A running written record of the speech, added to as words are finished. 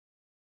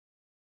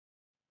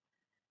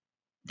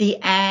The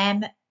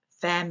Am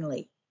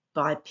Family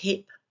by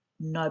Pip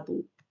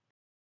Noble.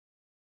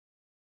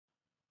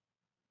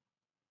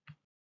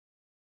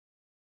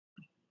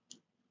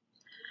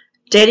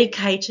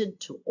 Dedicated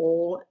to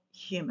all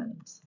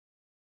humans.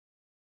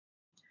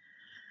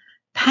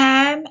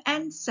 Pam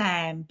and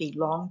Sam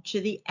belong to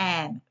the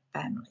Am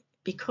family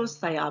because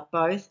they are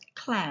both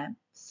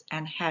clams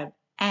and have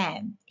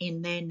Am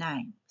in their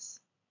names.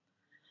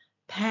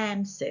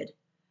 Pam said,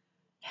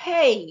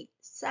 "Hey,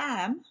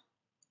 Sam,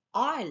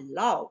 I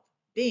love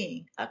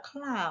being a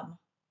clam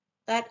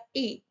that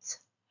eats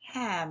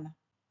ham."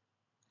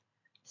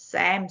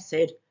 Sam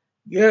said,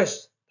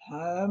 "Yes,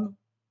 Pam,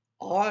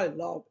 I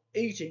love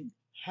eating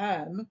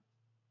ham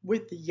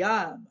with the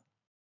yam."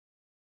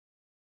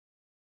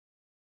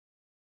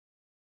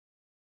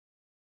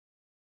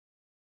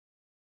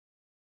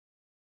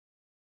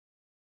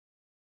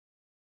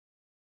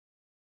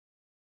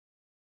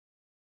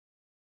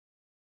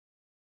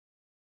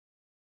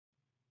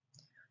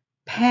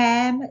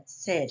 Pam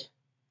said,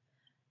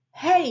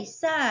 "Hey,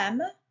 Sam,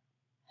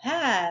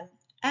 ham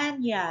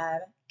and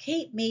yam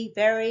keep me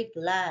very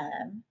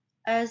glam,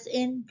 as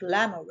in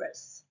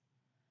glamorous."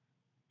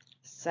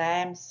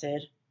 Sam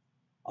said,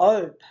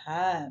 "Oh,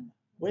 Pam,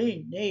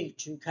 we need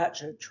to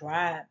catch a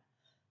tram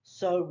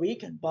so we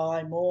can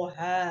buy more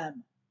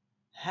ham.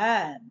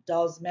 Ham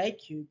does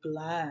make you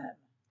glam."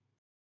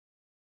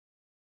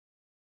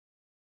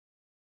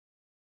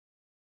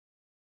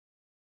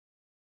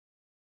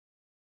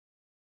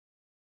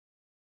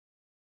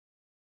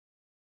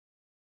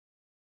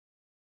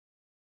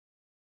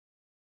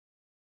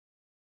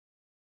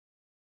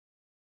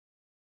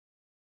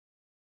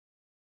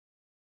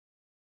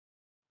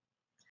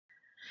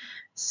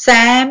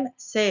 Sam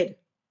said,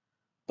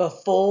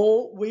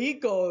 "Before we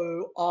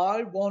go,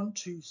 I want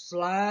to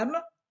slam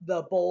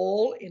the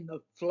ball in the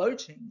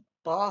floating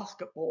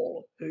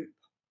basketball hoop."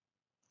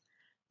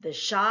 The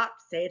shark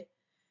said,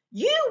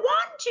 "You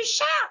want to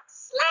shout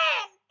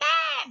slam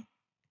bam."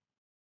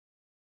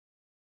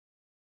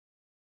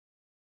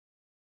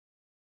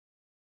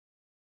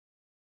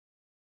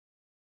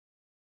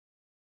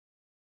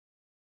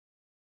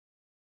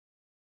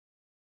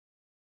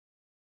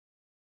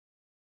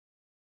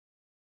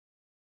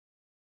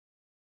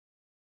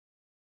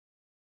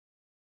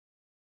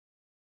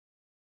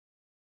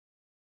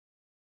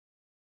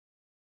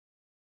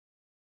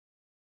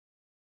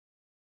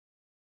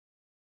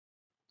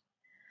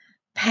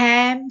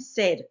 Pam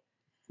said,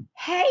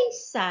 "Hey,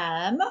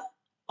 Sam,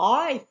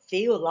 I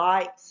feel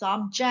like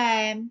some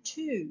jam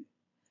too.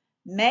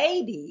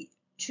 Maybe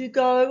to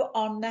go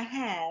on the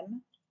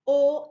ham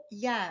or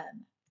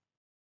yam."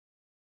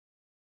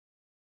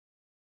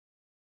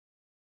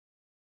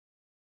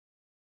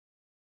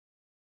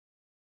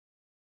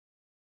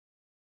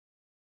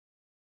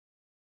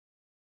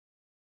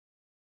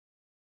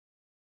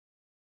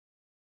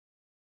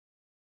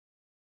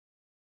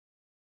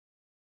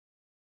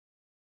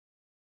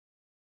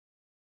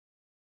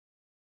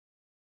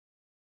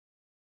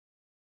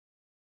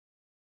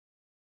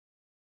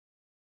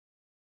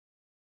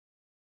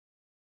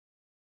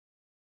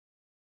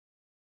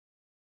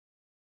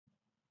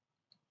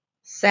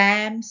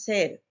 Sam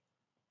said,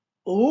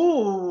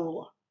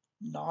 "Ooh,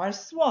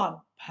 nice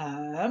one,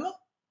 Pam.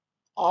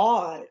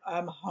 I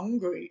am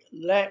hungry.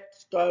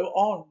 Let's go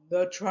on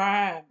the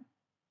tram.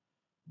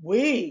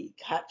 We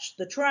catch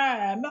the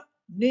tram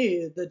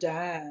near the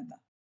dam."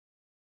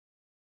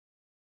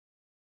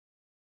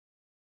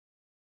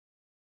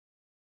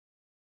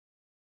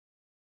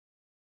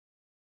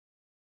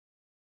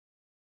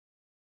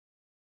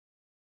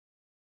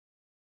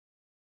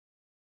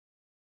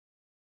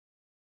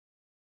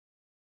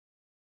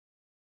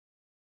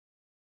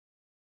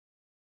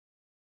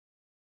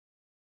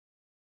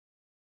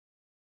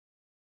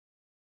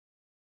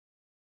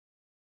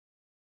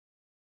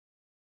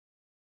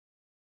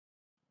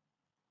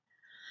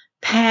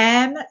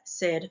 Pam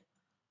said,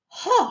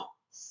 "Ha,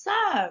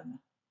 Sam,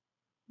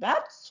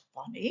 that's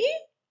funny.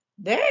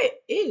 There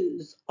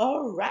is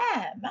a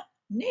ram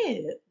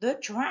near the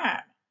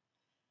tram.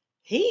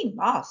 He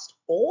must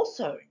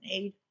also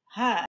need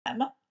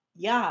ham,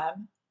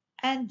 yam,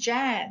 and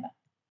jam."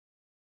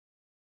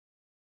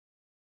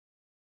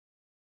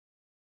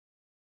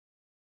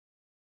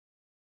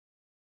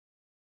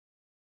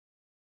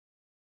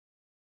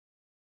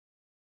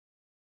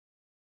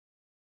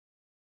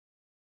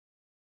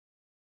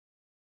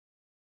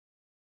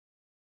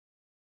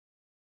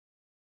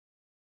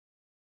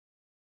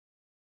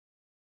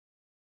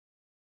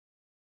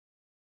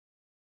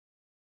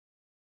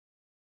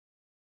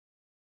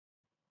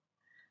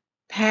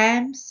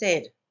 Pam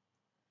said,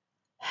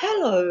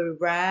 "Hello,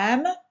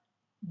 ram.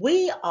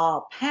 We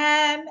are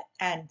Pam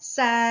and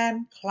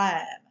Sam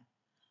Clam.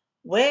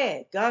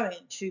 We're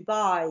going to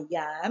buy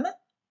yam,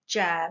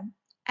 jam,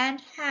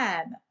 and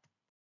ham."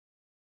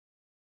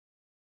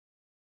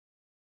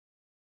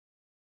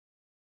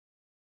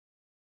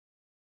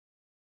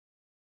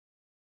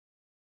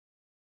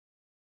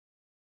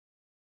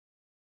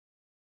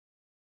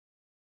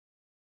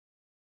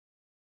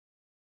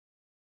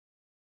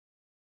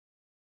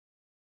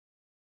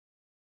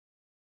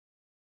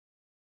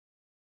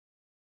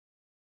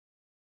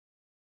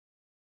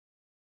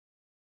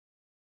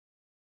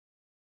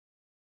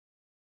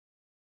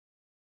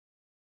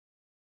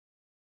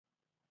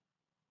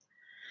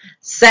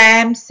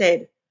 Sam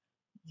said,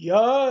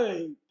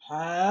 "Yay,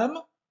 Pam!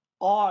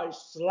 I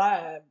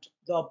slammed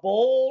the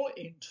ball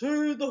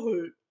into the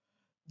hoop.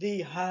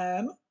 The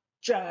ham,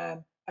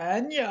 jam,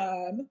 and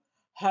yam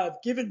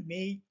have given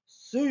me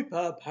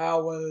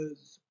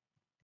superpowers."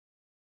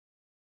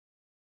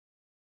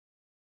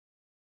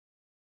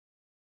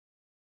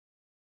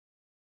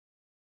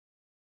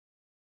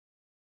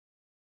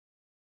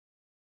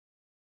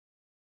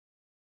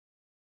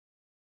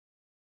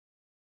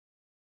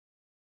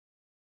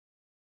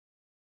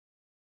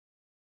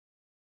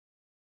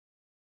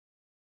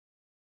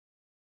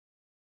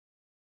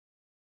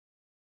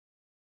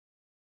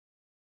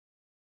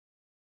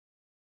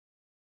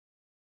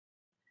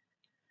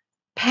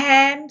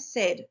 Pam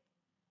said,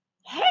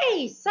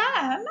 Hey,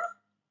 Sam,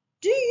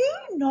 do you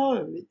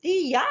know the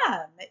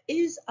yam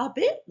is a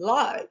bit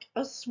like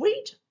a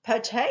sweet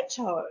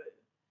potato?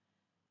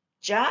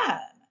 Jam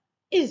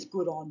is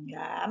good on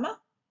yam.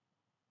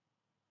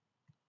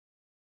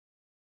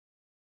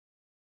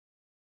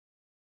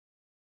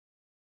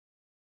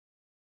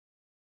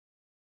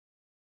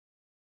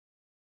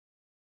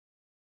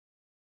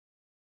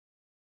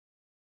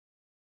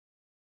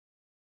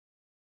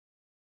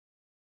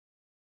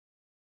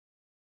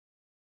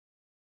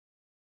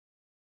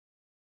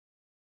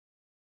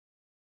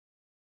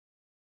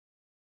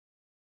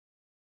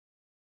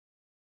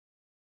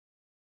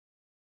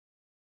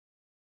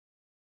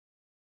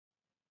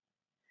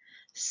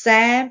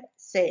 Sam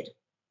said,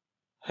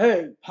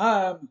 "Hey,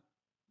 Pam,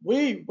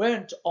 we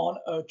went on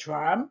a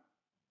tram,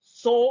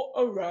 saw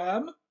a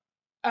ram,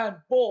 and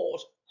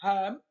bought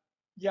ham,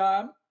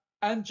 yam,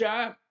 and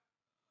jam.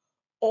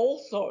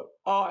 Also,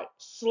 I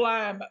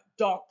slam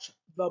dunked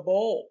the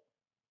ball.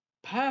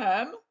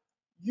 Pam,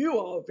 you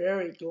are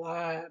very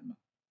glam."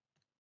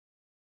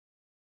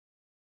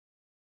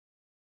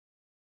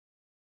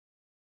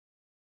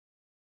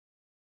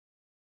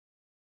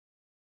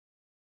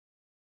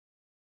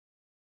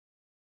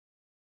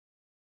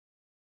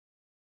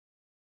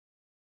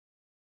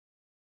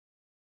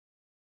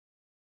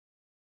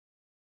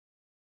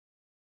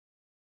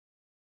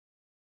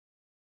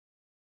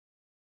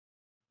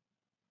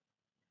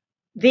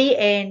 The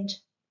end.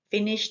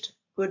 Finished.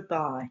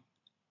 Goodbye.